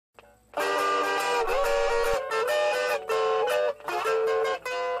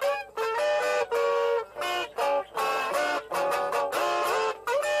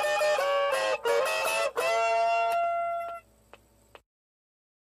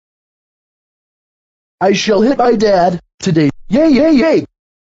I shall hit my dad today. Yay, yay, yay!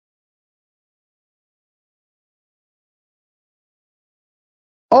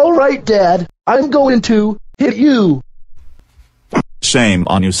 All right, Dad, I'm going to hit you. Shame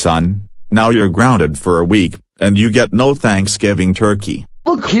on you, son. Now you're grounded for a week, and you get no Thanksgiving turkey.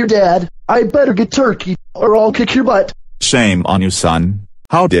 Look here, Dad, I better get turkey, or I'll kick your butt. Shame on you, son.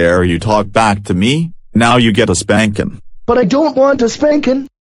 How dare you talk back to me? Now you get a spanking. But I don't want a spanking.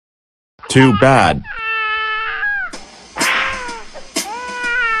 Too bad.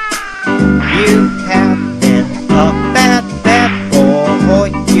 You have been a bad, bad boy.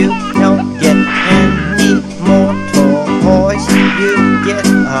 You don't get any more toys. You get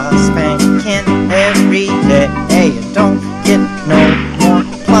a spanking every day. You don't get no more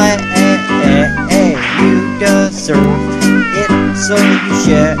play. You deserve it, so you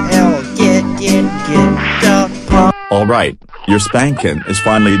shall get the Alright, your spanking is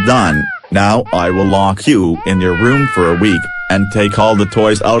finally done. Now I will lock you in your room for a week, and take all the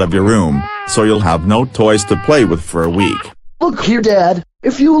toys out of your room, so you'll have no toys to play with for a week. Look here, Dad,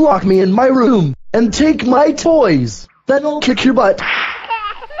 if you lock me in my room, and take my toys, then I'll kick your butt.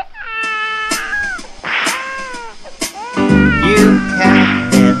 You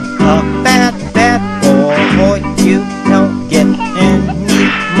have been a bad, bad boy. You don't get any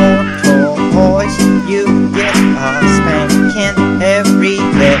more toys. You get a spanking every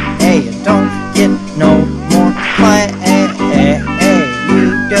day. You don't get no more play.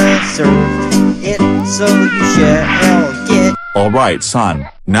 You deserve it, so you shall get. Alright, son,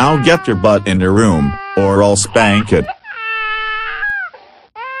 now get your butt in your room, or I'll spank it.